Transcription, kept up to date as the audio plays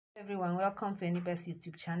Everyone, welcome to Anybody's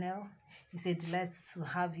YouTube channel. It's a delight to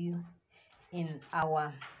have you in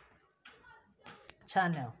our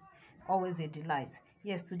channel. Always a delight.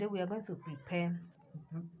 Yes, today we are going to prepare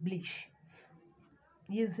bleach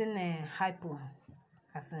using a hypo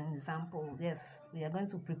as an example. Yes, we are going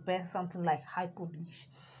to prepare something like hypo bleach.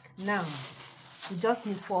 Now, we just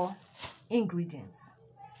need 4 ingredients.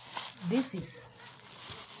 This is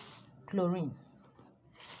chlorine.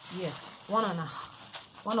 Yes, 1/4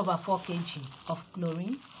 kg of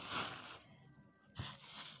chlorine.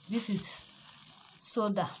 This is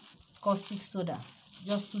soda, caustic soda,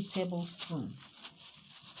 just 2 tablespoons.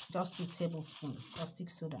 Just 2 tablespoons caustic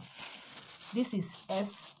soda. This is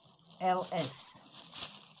SLS.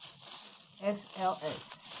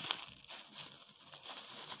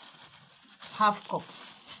 Half cup.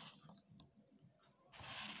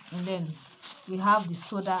 And then we have the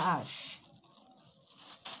soda ash.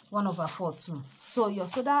 1/4 too. So your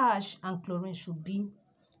soda ash and chlorine should be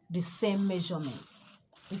the same measurements.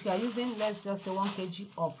 If you are using, let's just say 1 kg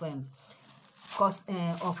of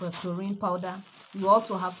chlorine powder, you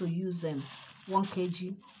also have to use 1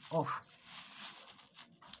 kg of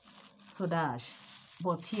soda ash.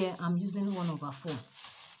 But here I'm using 1/4.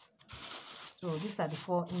 So these are the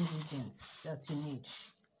 4 ingredients that you need.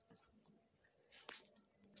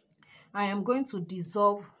 I am going to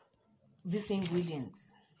dissolve these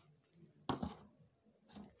ingredients.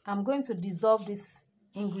 I'm going to dissolve these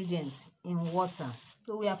ingredients in water.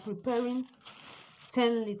 So we are preparing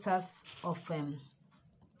 10 liters of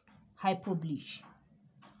hypo bleach.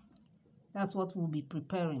 That's what we'll be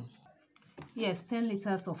preparing. Yes, 10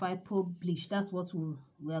 liters of hypo bleach. That's what we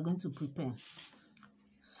are going to prepare.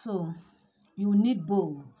 So you need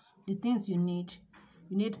bowls. The things you need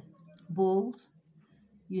bowls,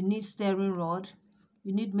 you need stirring rod,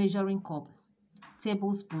 you need measuring cup,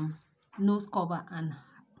 tablespoon, nose cover, and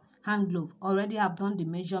hand glove. Already I've done the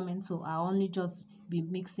measurement, so I only just be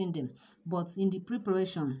mixing them. But in the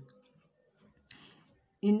preparation,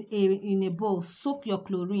 in a bowl, soak your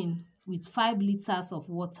chlorine with 5 liters of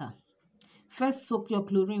water. First, soak your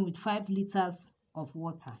chlorine with 5 liters of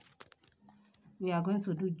water. We are going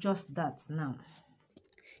to do just that now.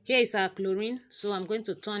 Here is our chlorine, so I'm going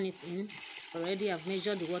to turn it in. Already I've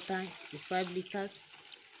measured the water, it's 5 liters.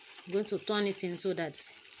 I'm going to turn it in so that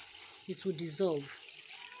it will dissolve.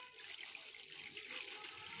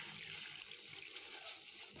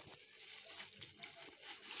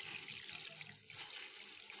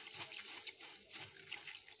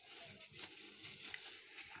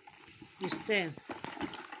 You stir.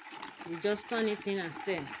 You just turn it in and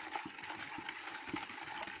stir.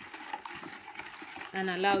 And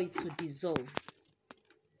allow it to dissolve.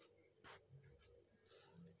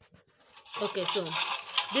 Okay, so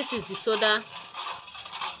this is the soda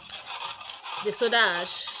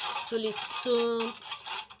ash, 2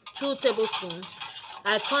 tablespoons.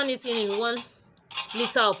 I turn it in 1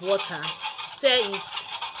 liter of water, stir it,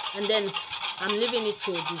 and then I'm leaving it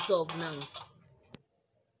to dissolve now.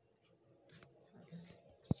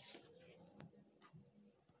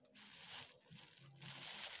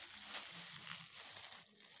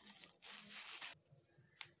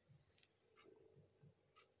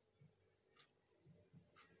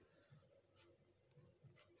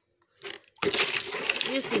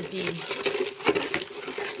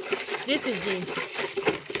 This is the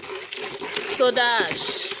soda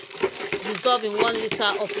ash dissolved in 1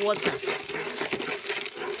 liter of water.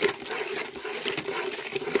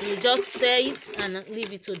 You just stir it and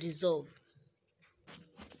leave it to dissolve.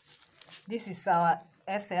 This is our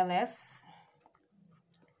SLS.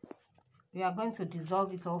 We are going to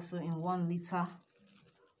dissolve it also in 1 liter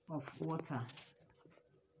of water.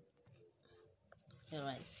 All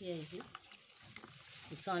right, here is it.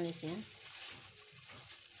 You turn it in.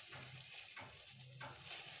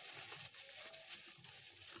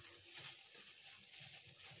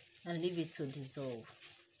 And leave it to dissolve.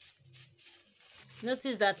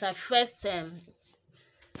 Notice that I first turn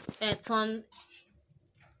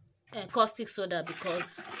caustic soda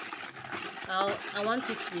because I want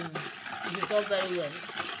it to dissolve very well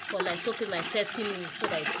for like 30 minutes so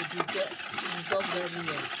that it will dissolve very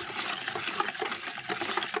well.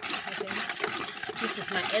 Okay, this is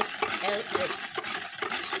my SLS.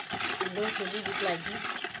 I'm going to leave it like this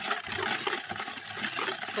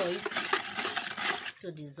for it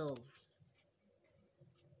to dissolve.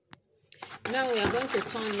 Now we are going to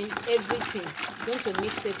turn in everything. We're going to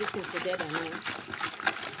mix everything together now.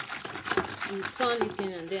 You turn it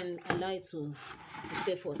in and then allow it to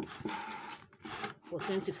stay for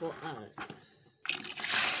 24 hours.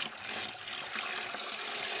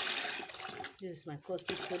 This is my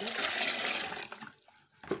caustic soda.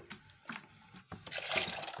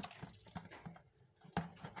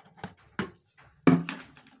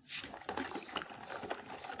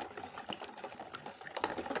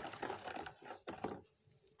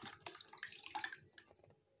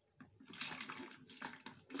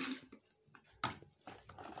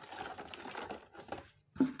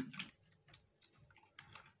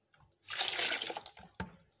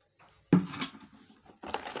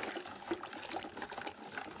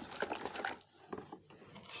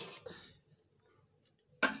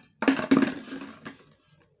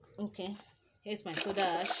 Okay, here's my soda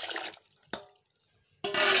ash.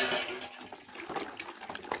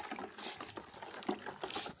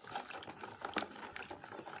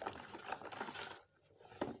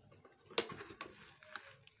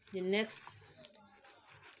 The next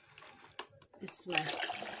is my,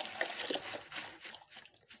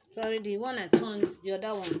 sorry, the one I turned, the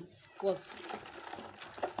other one was,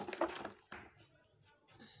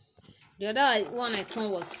 the other one I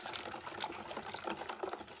turned was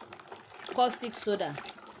caustic soda.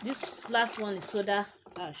 This last one is soda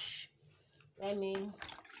ash. Let me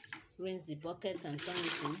rinse the bucket and turn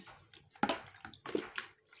it in.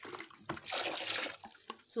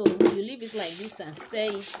 So you leave it like this and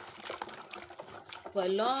stir it for a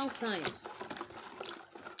long time.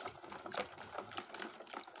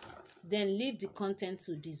 Then leave the content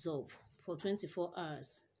to dissolve for 24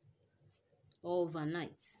 hours or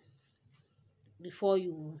overnight before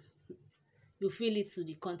you fill it to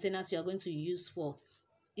the containers you are going to use, for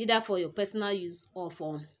either for your personal use or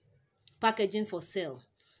for packaging for sale.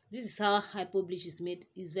 This is how Hypo bleach is made.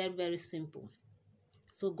 It's very, very simple.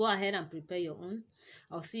 So go ahead and prepare your own.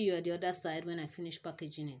 I'll see you at the other side when I finish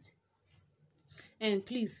packaging it. And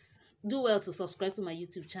please do well to subscribe to my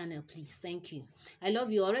YouTube channel, please. Thank you. I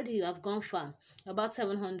love you. Already you have gone far. About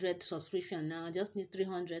 700 subscription now. I just need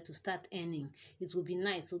 300 to start earning. It will be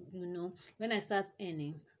nice. So, you know, when I start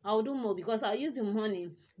earning, I'll do more, because I'll use the money,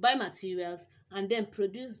 buy materials, and then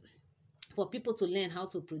produce for people to learn how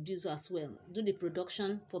to produce as well. Do the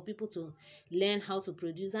production for people to learn how to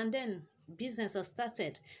produce, and then business has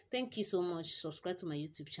started. Thank you so much. Subscribe to my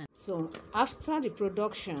YouTube channel. So after the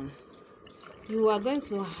production, you are going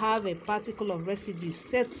to have a particle of residue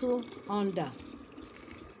settle under.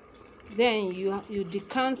 Then you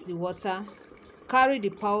decant the water, carry the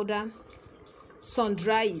powder, sun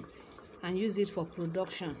dry it, and use it for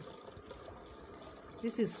production.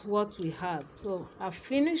 This is what we have. So I've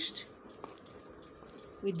finished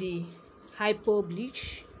with the Hypo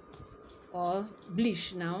bleach, or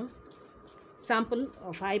bleach now, sample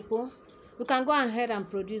of Hypo. You can go ahead and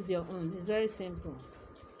produce your own. It's very simple.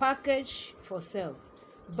 Package for sale.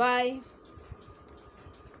 Buy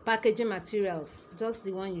packaging materials, just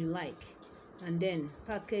the one you like, and then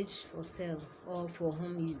package for sale or for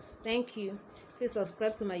home use. Thank you. Please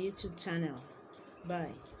subscribe to my YouTube channel. Bye.